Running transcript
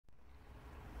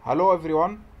Hello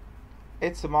everyone,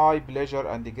 it's my pleasure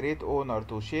and great honor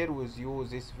to share with you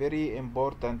this very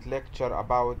important lecture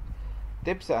about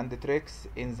tips and tricks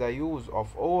in the use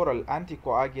of oral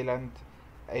anticoagulant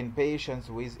in patients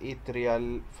with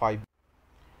atrial fibrillation.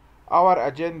 Our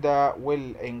agenda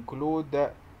will include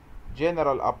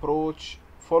general approach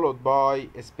followed by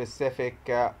specific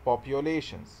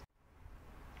populations.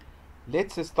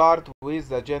 Let's start with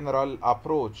the general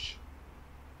approach.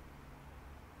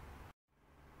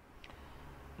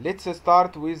 Let's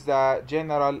start with the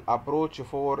general approach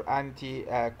for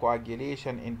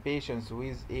anticoagulation in patients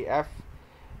with AF.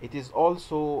 It is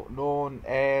also known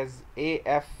as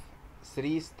AF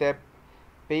three-step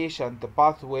patient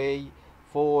pathway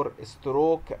for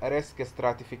stroke risk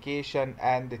stratification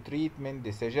and treatment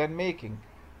decision making.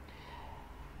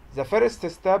 The first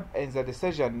step in the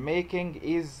decision making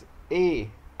is A.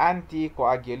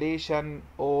 Anticoagulation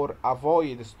or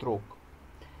avoid stroke.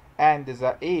 And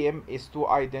the aim is to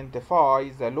identify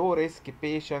the low-risk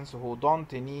patients who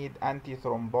don't need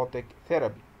antithrombotic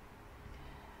therapy.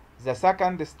 The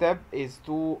second step is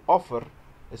to offer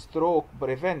stroke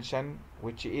prevention,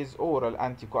 which is oral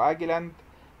anticoagulant,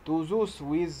 to those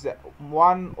with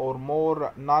one or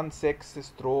more non-sex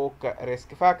stroke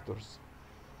risk factors.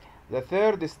 The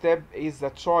third step is the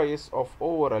choice of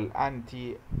oral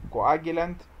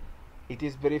anticoagulant. It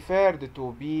is preferred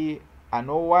to be an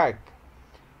OAC,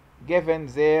 given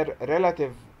their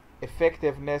relative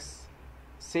effectiveness,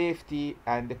 safety,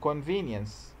 and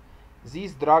convenience.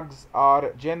 These drugs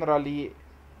are generally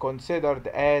considered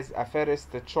as a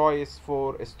first choice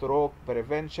for stroke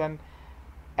prevention,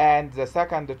 and the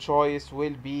second choice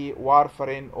will be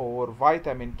warfarin or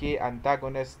vitamin K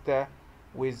antagonist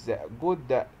with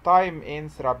good time in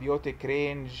therapeutic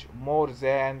range more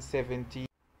than 70.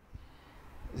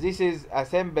 This is a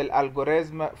simple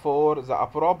algorithm for the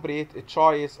appropriate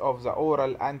choice of the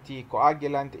oral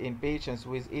anticoagulant in patients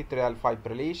with atrial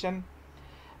fibrillation.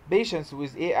 Patients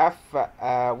with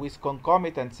AF with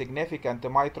concomitant significant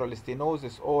mitral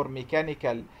stenosis or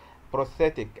mechanical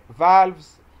prosthetic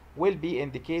valves will be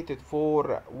indicated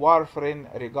for warfarin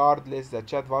regardless the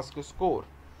CHA2DS2 score,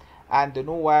 and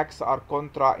NOACs are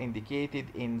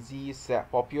contraindicated in this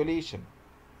population.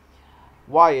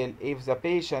 While if the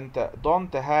patient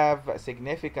don't have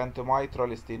significant mitral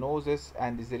stenosis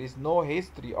and there is no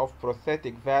history of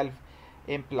prosthetic valve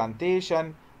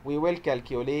implantation, we will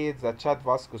calculate the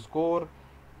CHA2DS2 score.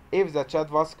 If the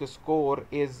CHA2DS2 score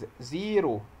is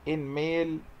 0 in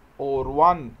male or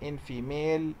 1 in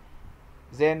female,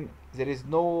 then there is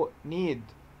no need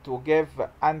to give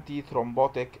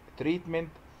antithrombotic treatment.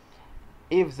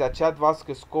 If the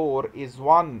CHA2DS2 score is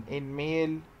 1 in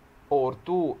male or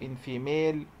 2 in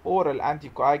female, oral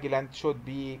anticoagulant should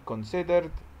be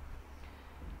considered.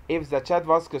 If the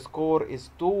CHA2DS2 score is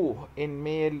 2 in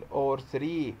male or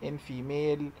 3 in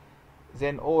female,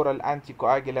 then oral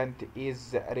anticoagulant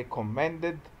is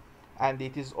recommended. And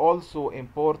it is also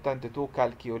important to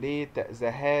calculate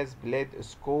the Has-Bled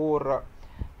score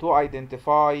to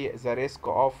identify the risk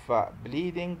of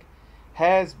bleeding.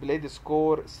 Has-Bled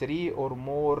score 3 or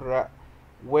more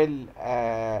will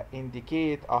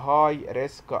indicate a high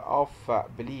risk of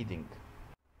bleeding.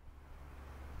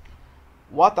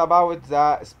 What about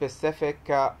the specific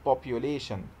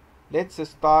population? Let's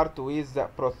start with the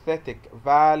prosthetic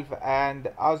valve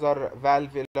and other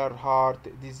valvular heart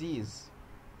disease.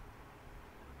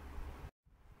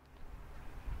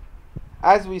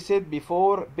 As we said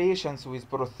before, patients with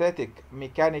prosthetic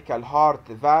mechanical heart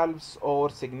valves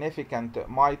or significant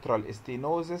mitral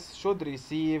stenosis should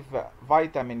receive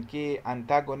vitamin K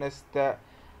antagonist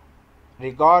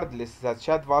regardless the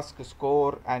CHA2DS2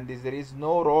 score, and there is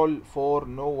no role for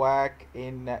NOAC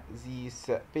in these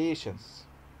patients.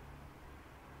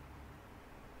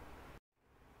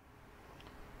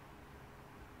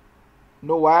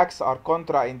 NOACs are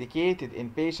contraindicated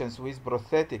in patients with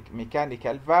prosthetic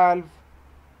mechanical valve,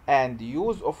 and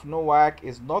use of NOAC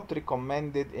is not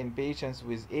recommended in patients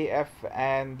with AF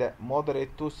and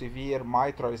moderate to severe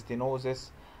mitral stenosis,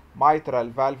 mitral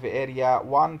valve area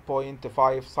 1.5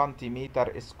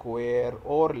 cm square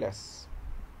or less.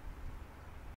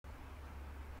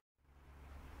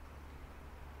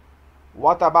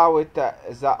 What about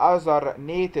the other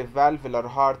native valvular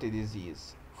heart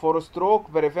disease? For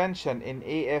stroke prevention in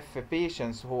AF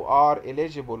patients who are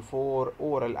eligible for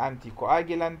oral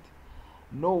anticoagulant,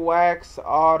 NOACs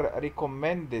are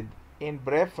recommended in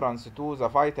preference to the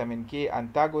vitamin K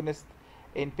antagonist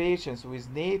in patients with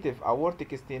native aortic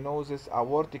stenosis,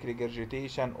 aortic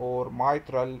regurgitation, or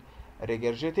mitral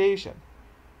regurgitation.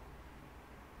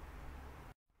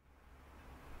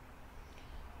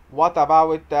 What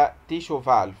about the tissue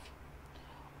valve?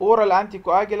 Oral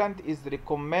anticoagulant is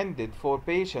recommended for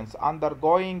patients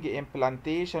undergoing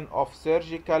implantation of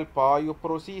surgical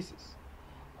bioprostheses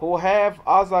who have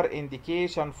other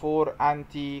indication for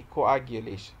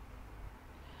anticoagulation.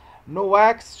 No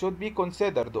OACs should be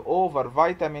considered over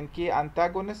vitamin K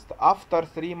antagonist after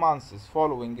 3 months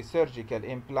following surgical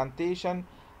implantation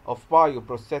of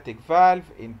bioprosthetic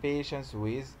valve in patients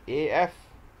with AF.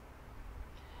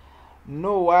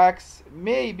 No OACs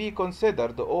may be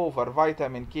considered over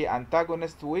vitamin K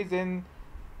antagonist within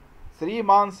 3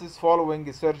 months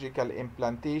following surgical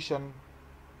implantation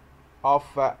of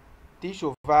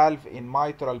tissue valve in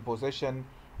mitral position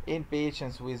in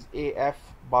patients with AF,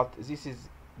 but this is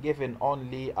given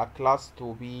only a class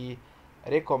 2B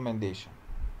recommendation.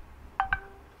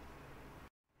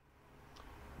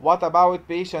 What about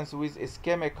patients with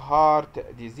ischemic heart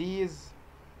disease?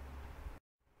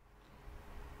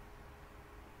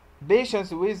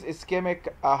 Patients with ischemic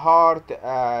heart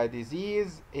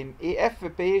disease, in AF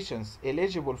patients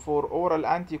eligible for oral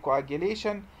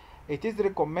anticoagulation, it is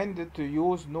recommended to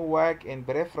use NOAC in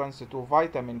preference to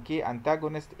vitamin K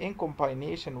antagonist in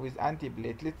combination with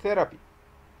antiplatelet therapy.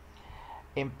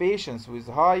 In patients with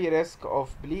high risk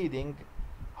of bleeding,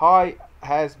 high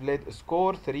has bled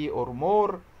score 3 or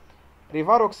more,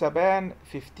 rivaroxaban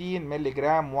 15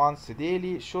 mg once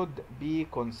daily should be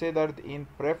considered in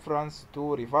preference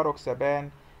to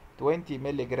rivaroxaban 20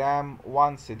 mg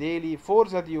once daily for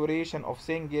the duration of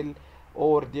single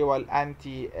or dual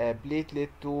antiplatelet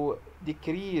to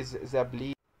decrease the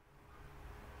bleeding.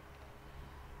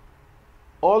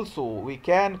 Also, we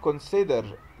can consider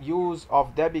use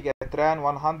of dabigatran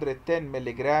 110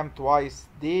 mg twice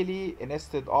daily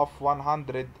instead of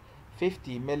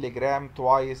 150 mg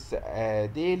twice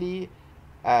daily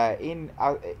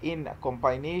in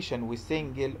combination with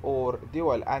single or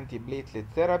dual antiplatelet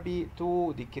therapy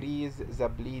to decrease the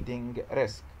bleeding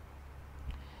risk.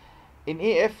 In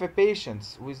AF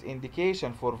patients with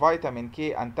indication for vitamin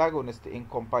K antagonist in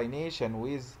combination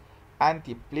with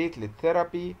antiplatelet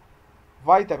therapy,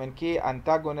 vitamin K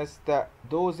antagonist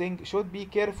dosing should be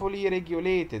carefully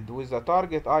regulated with a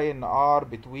target INR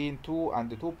between 2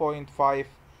 and 2.5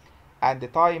 and the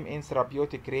time in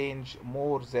therapeutic range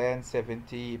more than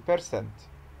 70%.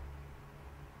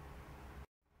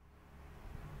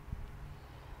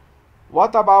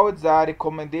 What about the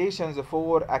recommendations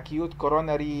for acute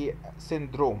coronary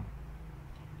syndrome?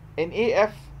 In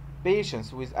AF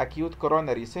patients with acute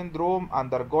coronary syndrome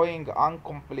undergoing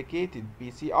uncomplicated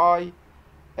PCI,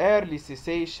 early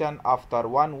cessation after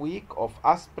 1 week of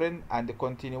aspirin and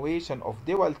continuation of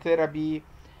dual therapy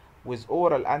with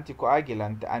oral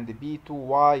anticoagulant and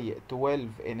B2Y12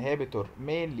 inhibitor,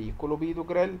 mainly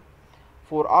clopidogrel,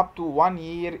 for up to 1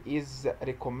 year is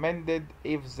recommended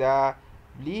if the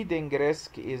bleeding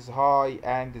risk is high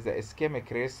and the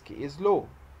ischemic risk is low.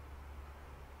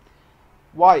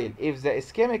 While if the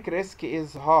ischemic risk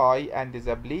is high and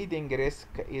the bleeding risk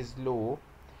is low,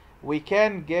 we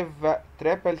can give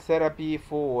triple therapy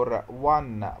for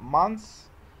 1 month,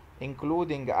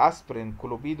 including aspirin,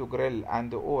 clopidogrel,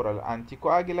 and oral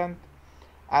anticoagulant,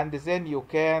 and then you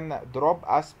can drop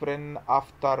aspirin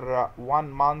after 1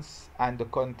 month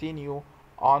and continue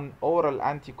on oral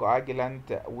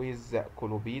anticoagulant with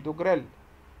clopidogrel.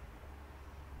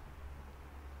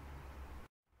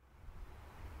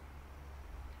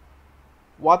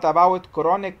 What about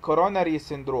chronic coronary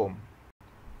syndrome?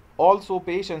 Also,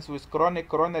 patients with chronic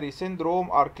coronary syndrome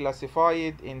are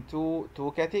classified into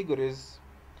two categories.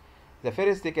 The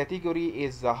first category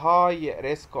is the high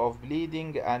risk of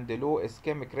bleeding and the low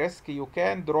ischemic risk. You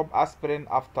can drop aspirin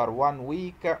after 1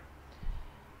 week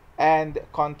and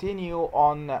continue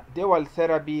on dual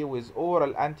therapy with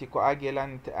oral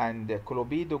anticoagulant and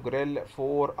clopidogrel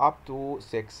for up to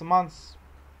 6 months.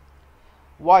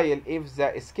 While if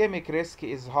the ischemic risk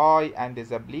is high and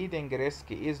the bleeding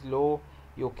risk is low,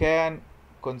 you can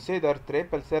consider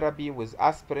triple therapy with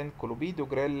aspirin,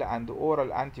 clopidogrel, and oral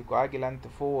anticoagulant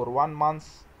for 1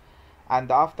 month, and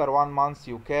after 1 month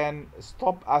you can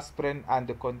stop aspirin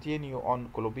and continue on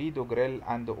clopidogrel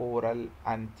and oral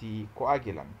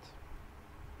anticoagulant.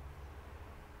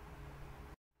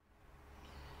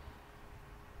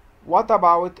 What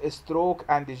about stroke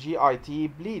and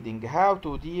GIT bleeding? How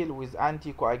to deal with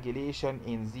anticoagulation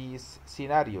in these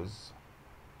scenarios?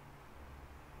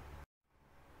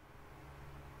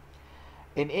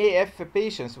 In AF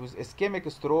patients with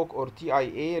ischemic stroke or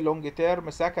TIA,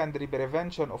 long-term secondary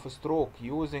prevention of stroke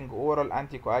using oral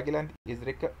anticoagulant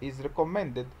is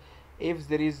recommended if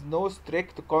there is no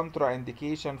strict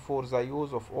contraindication for the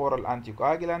use of oral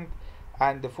anticoagulant,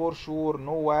 and for sure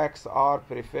no OACs are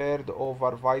preferred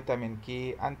over vitamin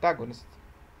K antagonist.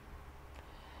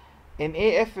 In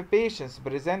AF patients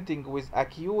presenting with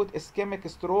acute ischemic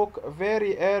stroke,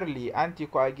 very early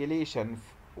anticoagulation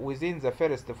within the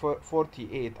first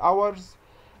 48 hours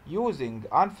using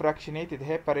unfractionated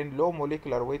heparin, low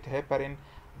molecular weight heparin,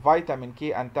 vitamin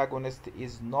K antagonist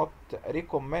is not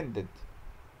recommended.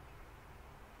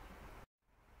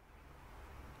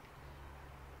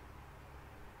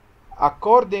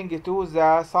 According to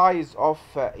the size of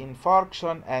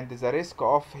infarction and the risk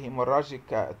of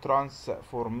hemorrhagic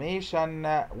transformation,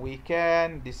 we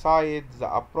can decide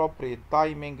the appropriate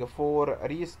timing for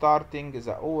restarting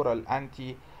the oral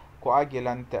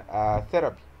anticoagulant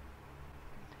therapy.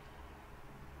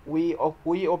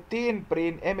 We obtain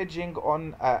brain imaging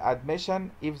on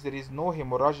admission if there is no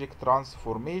hemorrhagic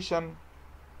transformation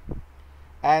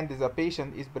and the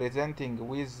patient is presenting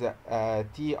with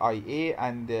TIA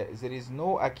and there is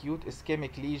no acute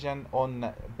ischemic lesion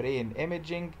on brain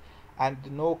imaging and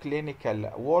no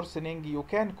clinical worsening, you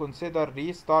can consider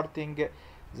restarting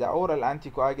the oral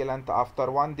anticoagulant after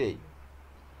 1 day.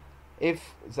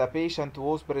 If the patient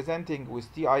was presenting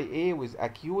with TIA with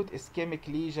acute ischemic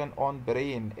lesion on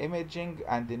brain imaging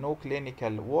and no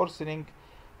clinical worsening,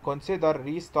 consider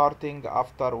restarting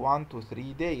after 1 to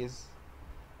 3 days.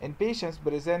 In patients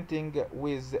presenting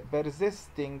with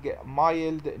persisting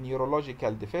mild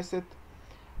neurological deficit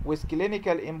with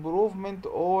clinical improvement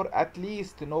or at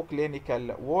least no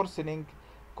clinical worsening,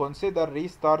 consider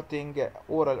restarting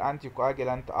oral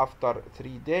anticoagulant after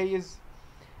 3 days.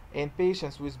 In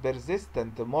patients with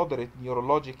persistent moderate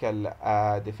neurological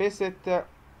deficit,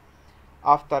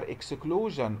 after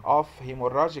exclusion of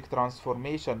hemorrhagic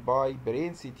transformation by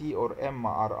brain CT or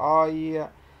MRI,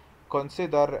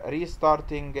 consider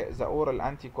restarting the oral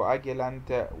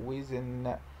anticoagulant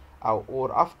within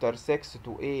or after 6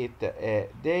 to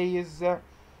 8 days.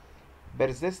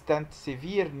 Persistent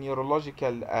severe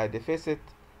neurological deficit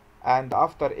and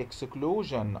after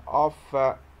exclusion of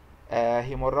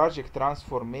hemorrhagic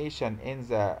transformation in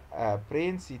the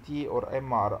brain CT or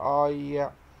MRI,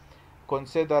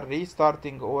 consider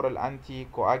restarting oral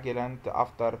anticoagulant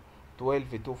after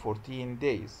 12 to 14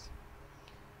 days.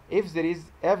 If there is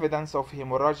evidence of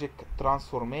hemorrhagic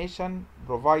transformation,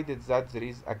 provided that there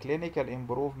is a clinical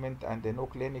improvement and no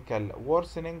clinical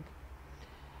worsening,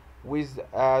 with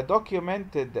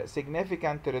documented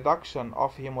significant reduction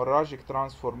of hemorrhagic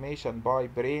transformation by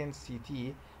brain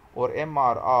CT or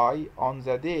MRI on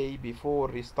the day before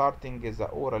restarting the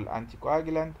oral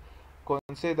anticoagulant,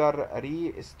 consider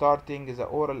restarting the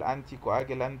oral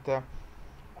anticoagulant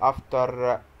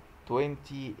after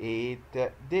 28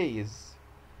 days.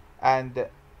 And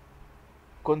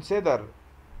consider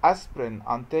aspirin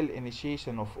until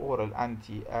initiation of oral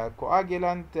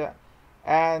anticoagulant,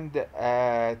 and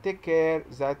take care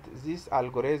that this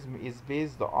algorithm is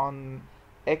based on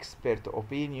expert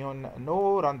opinion,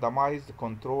 no randomized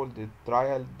controlled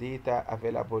trial data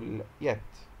available yet.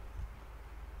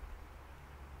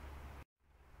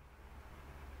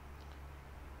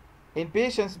 In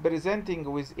patients presenting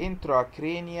with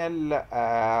intracranial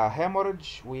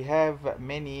hemorrhage, we have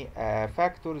many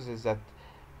factors that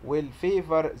will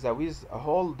favor the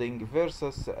withholding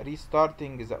versus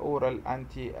restarting the oral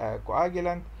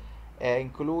anticoagulant,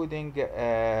 including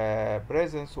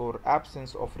presence or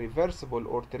absence of reversible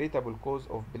or treatable cause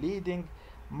of bleeding,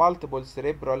 multiple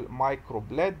cerebral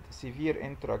microbleed, severe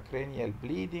intracranial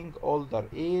bleeding, older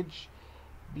age,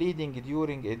 bleeding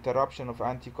during interruption of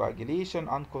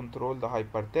anticoagulation, uncontrolled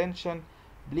hypertension,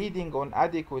 bleeding on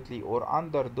adequately or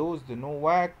underdosed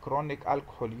NOAC, chronic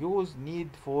alcohol use, need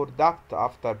for duct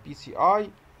after PCI.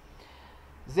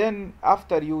 Then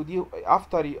after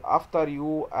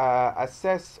you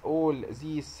assess all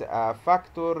these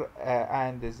factors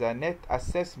and the net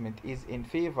assessment is in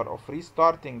favor of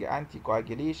restarting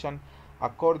anticoagulation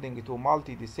according to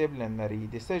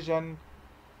multidisciplinary decision,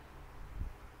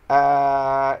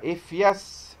 if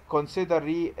yes, consider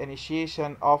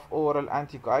reinitiation of oral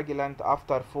anticoagulant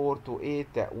after 4 to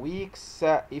 8 weeks.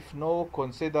 If no,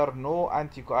 consider no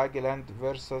anticoagulant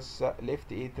versus left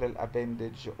atrial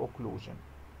appendage occlusion.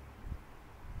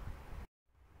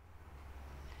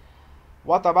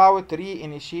 What about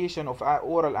reinitiation of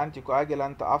oral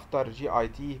anticoagulant after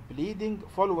GIT bleeding?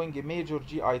 Following a major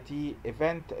GIT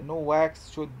event,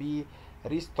 NOACs should be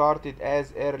restarted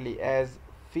as early as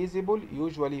feasible,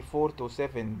 usually 4 to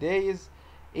 7 days,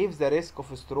 if the risk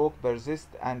of stroke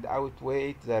persists and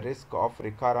outweighs the risk of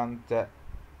recurrent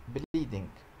bleeding.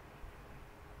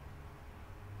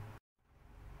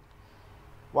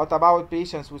 What about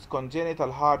patients with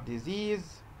congenital heart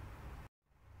disease?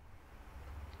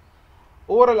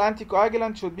 Oral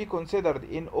anticoagulant should be considered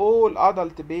in all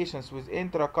adult patients with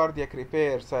intracardiac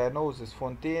repair, cyanosis,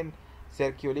 Fontaine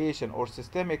circulation or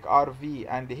systemic RV,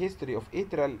 and the history of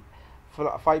atrial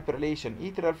fibrillation,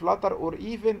 atrial flutter, or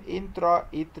even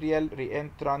intra-atrial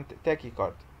reentrant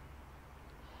tachycardia,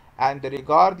 and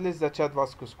regardless the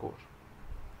Chad-Vasco score.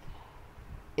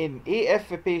 In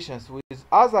AF patients with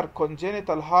other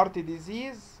congenital heart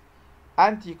disease,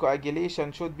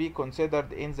 anticoagulation should be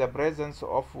considered in the presence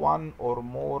of one or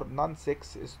more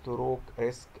non-sex stroke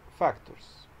risk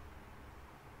factors.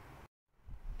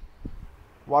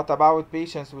 What about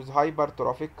patients with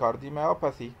hypertrophic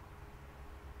cardiomyopathy?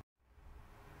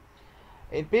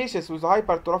 In patients with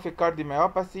hypertrophic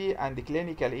cardiomyopathy and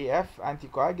clinical AF,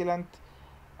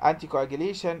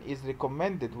 anticoagulation is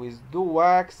recommended with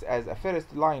DOACs as a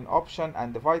first-line option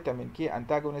and vitamin K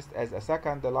antagonist as a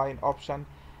second-line option,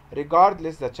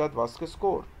 regardless the Chad-Vasco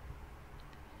score.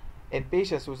 In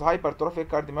patients with hypertrophic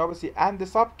cardiomyopathy and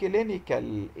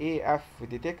subclinical AF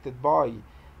detected by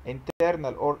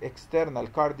internal or external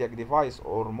cardiac device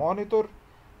or monitor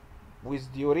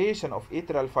with duration of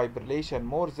atrial fibrillation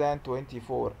more than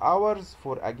 24 hours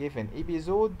for a given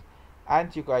episode,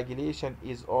 anticoagulation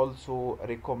is also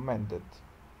recommended.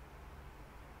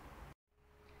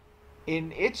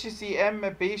 In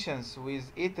HCM patients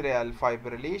with atrial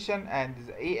fibrillation and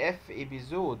the AF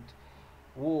episode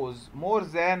was more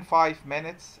than 5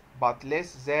 minutes but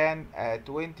less than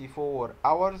 24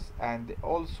 hours and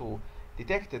also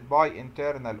detected by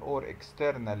internal or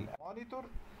external monitor,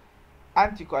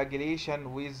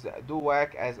 anticoagulation with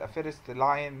DOAC as a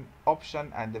first-line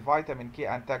option and the vitamin K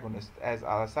antagonist as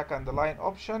a second-line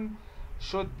option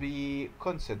should be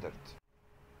considered.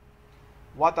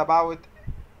 What about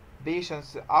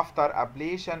patients after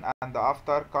ablation and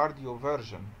after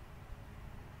cardioversion?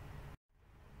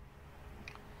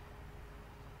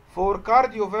 For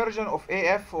cardioversion of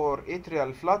AF or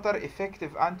atrial flutter,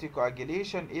 effective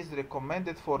anticoagulation is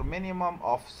recommended for minimum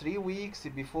of 3 weeks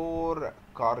before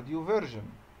cardioversion.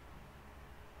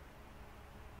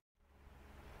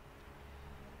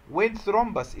 When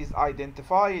thrombus is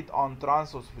identified on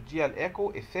transesophageal echo,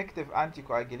 effective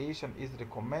anticoagulation is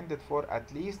recommended for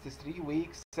at least 3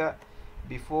 weeks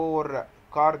before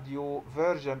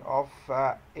cardioversion of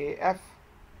AF.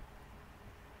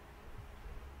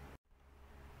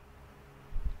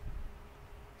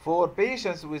 For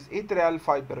patients with atrial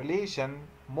fibrillation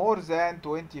more than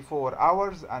 24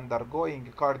 hours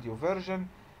undergoing cardioversion,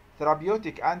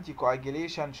 therapeutic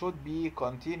anticoagulation should be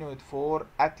continued for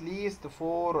at least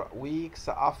 4 weeks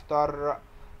after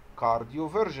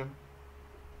cardioversion.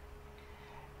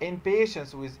 In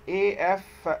patients with AF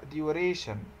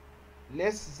duration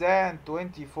less than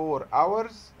 24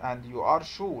 hours and you are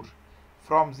sure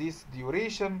from this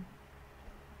duration,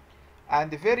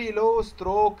 and very low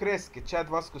stroke risk,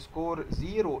 Chad-Vasco score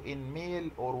 0 in male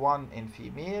or 1 in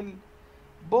female,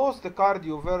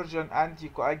 post-cardioversion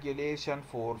anticoagulation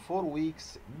for 4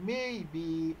 weeks may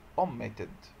be omitted.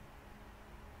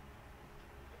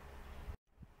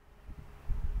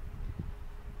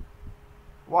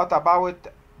 What about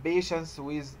patients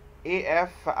with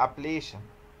AF ablation?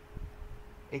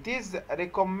 It is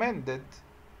recommended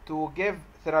to give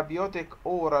therapeutic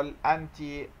oral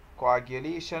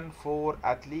anticoagulation for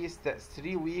at least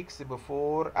 3 weeks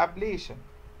before ablation.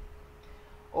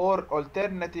 Or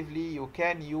alternatively, you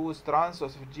can use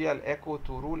transesophageal echo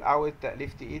to rule out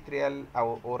left atrial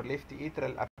or left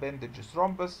atrial appendage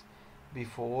thrombus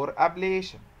before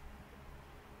ablation.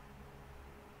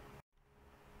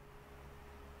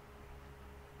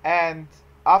 And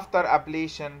after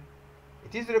ablation,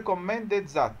 it is recommended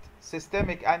that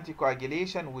systemic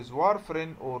anticoagulation with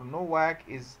warfarin or NOAC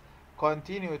is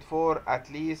continued for at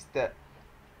least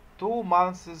 2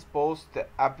 months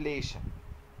post-ablation.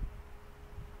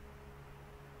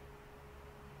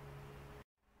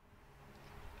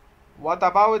 What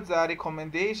about the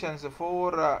recommendations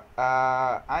for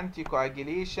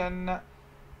anticoagulation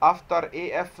after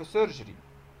AF surgery?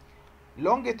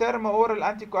 Long-term oral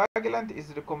anticoagulant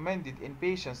is recommended in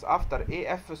patients after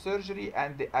AF surgery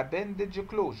and appendage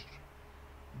closure,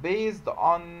 based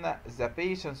on the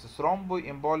patient's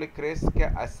thromboembolic risk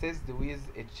assessed with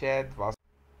a Chad-Vasco.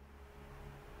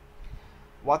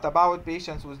 What about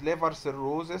patients with liver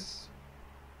cirrhosis?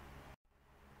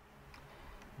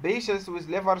 Patients with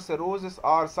liver cirrhosis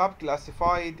are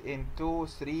subclassified into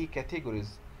 3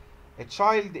 categories: a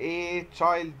child A,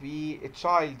 child B, a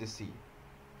child C.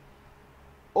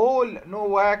 All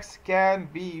NOACs can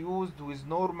be used with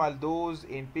normal dose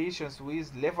in patients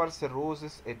with liver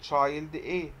cirrhosis, a child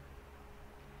A.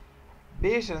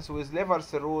 Patients with liver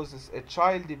cirrhosis, a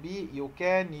child B, you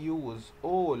can use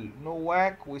all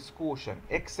NOAC with caution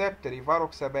except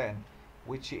rivaroxaban,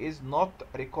 which is not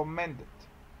recommended.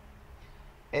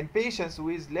 In patients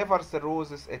with liver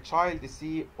cirrhosis, a child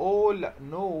C, all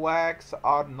NOACs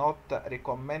are not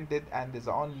recommended and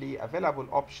the only available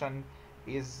option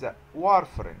is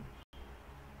warfarin.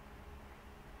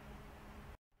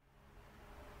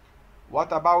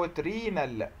 What about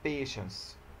renal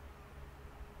patients?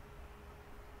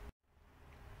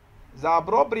 The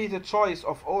appropriate choice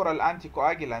of oral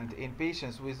anticoagulant in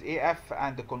patients with AF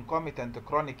and concomitant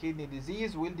chronic kidney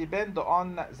disease will depend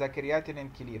on the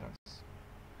creatinine clearance.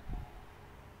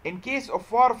 In case of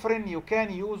warfarin, you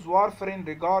can use warfarin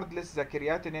regardless the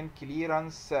creatinine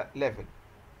clearance level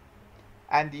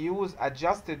and use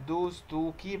adjusted dose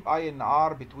to keep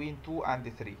INR between 2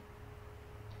 and 3.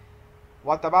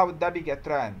 What about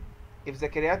dabigatran? If the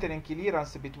creatinine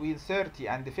clearance between 30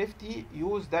 and 50,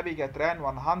 use dabigatran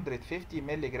 150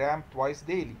 mg twice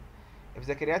daily. If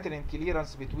the creatinine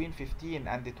clearance between 15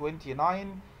 and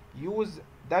 29, use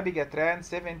dabigatran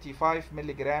 75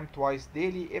 mg twice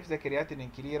daily. If the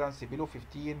creatinine clearance below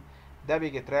 15,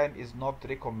 dabigatran is not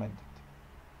recommended.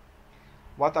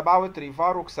 What about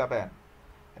rivaroxaban?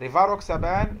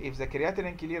 Rivaroxaban, if the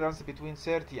creatinine clearance between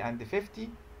 30 and 50,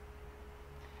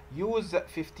 use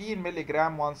 15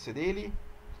 mg once daily.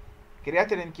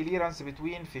 Creatinine clearance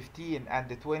between 15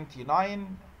 and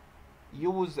 29,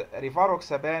 use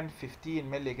rivaroxaban 15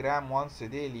 mg once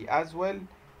daily as well.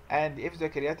 And if the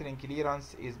creatinine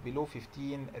clearance is below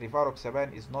 15,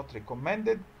 rivaroxaban is not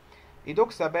recommended.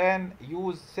 Edoxaban,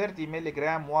 use 30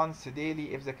 mg once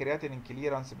daily if the creatinine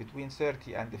clearance between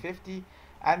 30 and 50,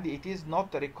 and it is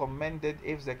not recommended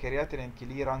if the creatinine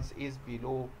clearance is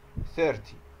below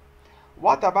 30.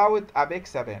 What about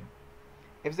apixaban?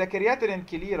 If the creatinine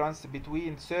clearance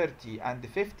between 30 and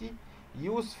 50,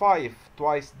 use 5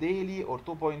 twice daily or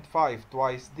 2.5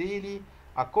 twice daily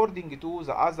according to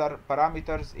the other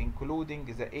parameters including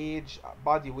the age,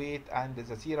 body weight, and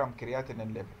the serum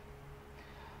creatinine level.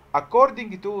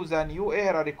 According to the new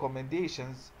era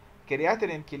recommendations,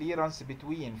 creatinine clearance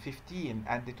between 15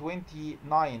 and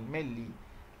 29 milli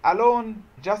alone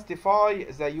justify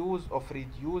the use of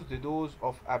reduced dose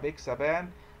of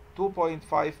apixaban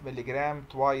 2.5 mg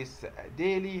twice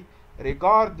daily,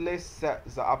 regardless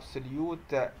the absolute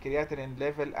creatinine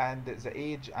level and the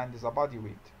age and the body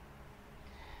weight.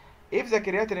 If the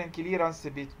creatinine clearance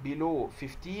below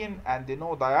 15 and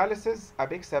no dialysis,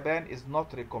 apixaban is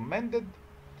not recommended.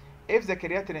 If the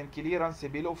creatinine clearance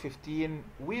below 15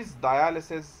 with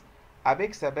dialysis,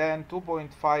 apixaban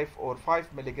 2.5 or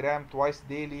 5 mg twice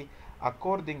daily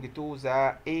according to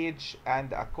the age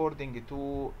and according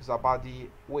to the body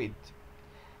weight.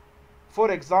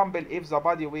 For example, if the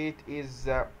body weight is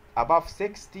above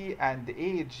 60 and the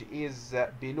age is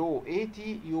below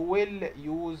 80, you will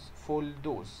use full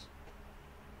dose.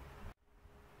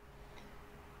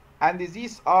 And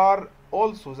these are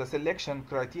also the selection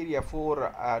criteria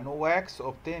for NOACs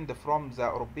obtained from the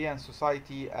European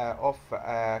Society of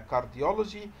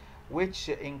Cardiology, which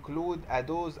include a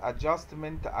dose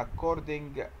adjustment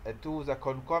according to the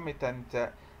concomitant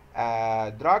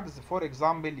drugs. For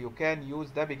example, you can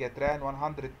use dabigatran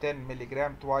 110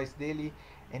 mg twice daily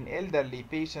in elderly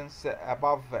patients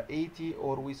above 80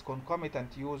 or with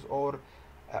concomitant use or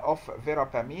of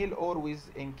verapamil or with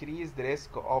increased risk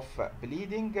of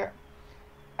bleeding.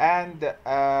 And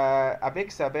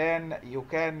apixaban you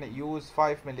can use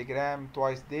 5 mg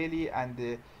twice daily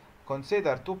and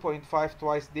consider 2.5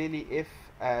 twice daily if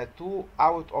 2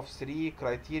 out of 3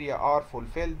 criteria are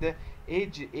fulfilled: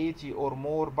 age 80 or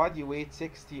more, body weight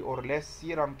 60 or less,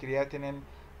 serum creatinine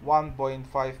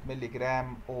 1.5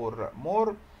 mg or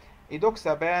more.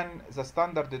 Edoxaban, the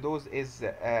standard dose is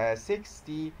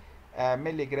 60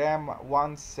 mg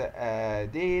once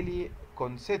daily.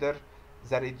 Consider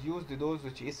the reduced dose,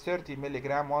 which is 30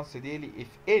 mg once daily if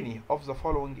any of the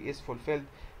following is fulfilled: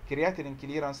 creatinine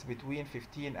clearance between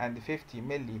 15 and 50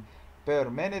 milli per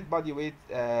minute, body weight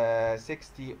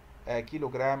 60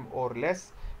 kg or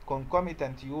less,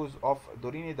 concomitant use of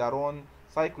dorinidarone,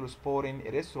 cyclosporin,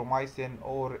 erythromycin,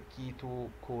 or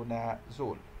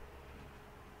ketoconazole.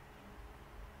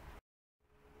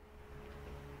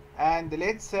 And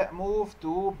let's move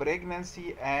to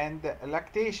pregnancy and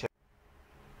lactation.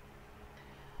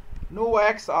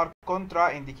 NOACs are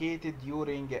contraindicated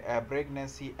during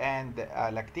pregnancy and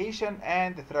lactation,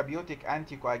 and therapeutic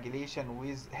anticoagulation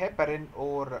with heparin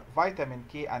or vitamin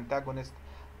K antagonist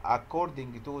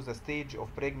according to the stage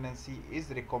of pregnancy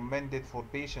is recommended for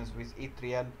patients with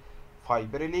atrial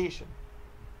fibrillation.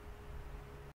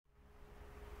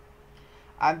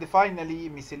 And finally,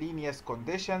 miscellaneous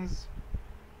conditions.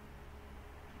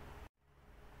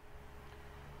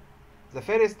 The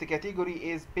first category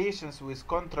is patients with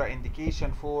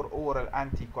contraindication for oral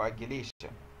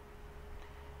anticoagulation.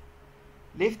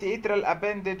 Left atrial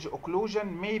appendage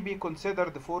occlusion may be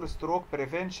considered for stroke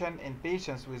prevention in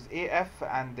patients with AF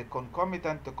and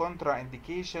concomitant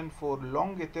contraindication for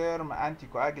long-term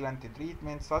anticoagulant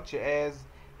treatment such as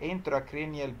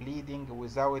intracranial bleeding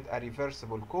without a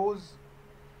reversible cause,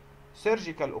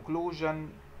 surgical occlusion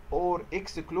or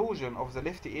exclusion of the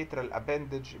left atrial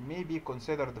appendage may be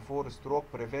considered for stroke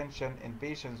prevention in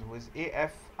patients with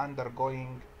AF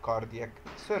undergoing cardiac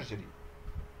surgery.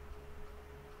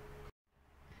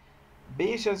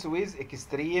 Patients with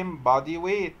extreme body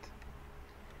weight.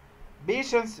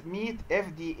 Patients meet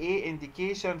FDA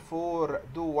indication for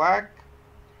DOAC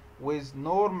with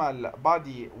normal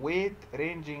body weight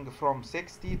ranging from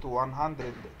 60 to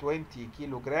 120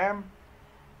 kilogram.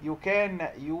 You can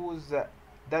use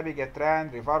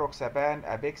dabigatran, rivaroxaban,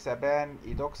 apixaban,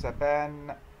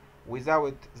 edoxaban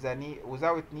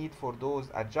without need for dose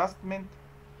adjustment.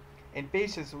 In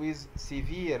patients with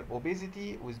severe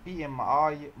obesity with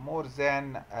BMI more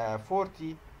than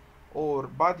 40 or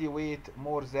body weight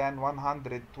more than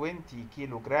 120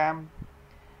 kilogram,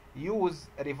 use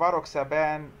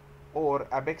rivaroxaban or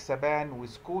apixaban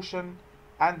with caution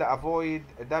and avoid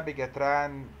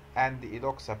dabigatran and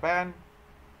edoxaban.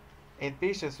 In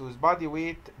patients with body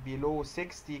weight below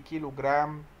 60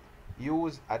 kilogram,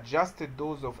 use adjusted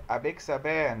dose of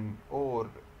apixaban or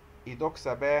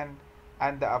edoxaban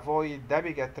and avoid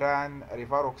dabigatran,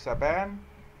 rivaroxaban.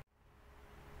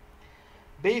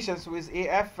 Patients with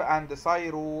AF and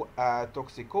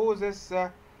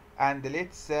cytotoxicosis, and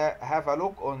let's have a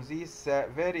look on this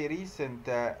very recent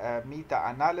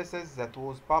meta-analysis that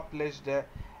was published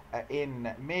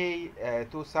in May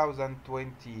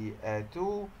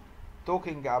 2022,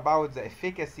 talking about the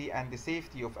efficacy and the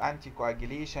safety of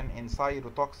anticoagulation in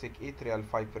cytotoxic atrial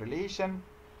fibrillation.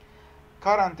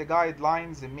 Current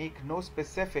guidelines make no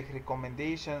specific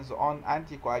recommendations on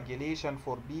anticoagulation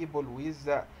for people with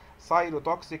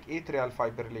cytotoxic atrial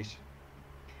fibrillation.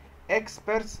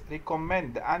 Experts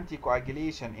recommend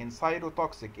anticoagulation in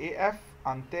cytotoxic AF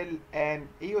until an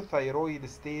euthyroid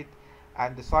state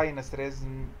and sinus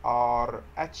rhythm are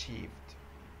achieved.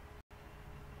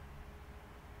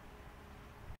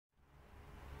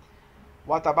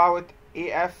 What about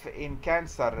AF in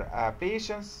cancer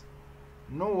patients?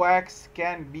 NOACs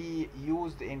can be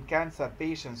used in cancer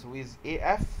patients with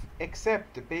AF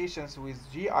except patients with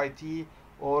GIT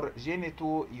or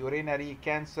genitourinary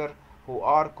cancer who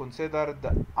are considered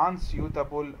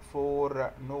unsuitable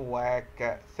for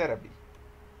NOAC therapy.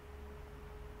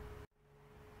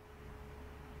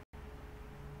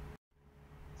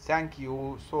 Thank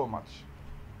you so much.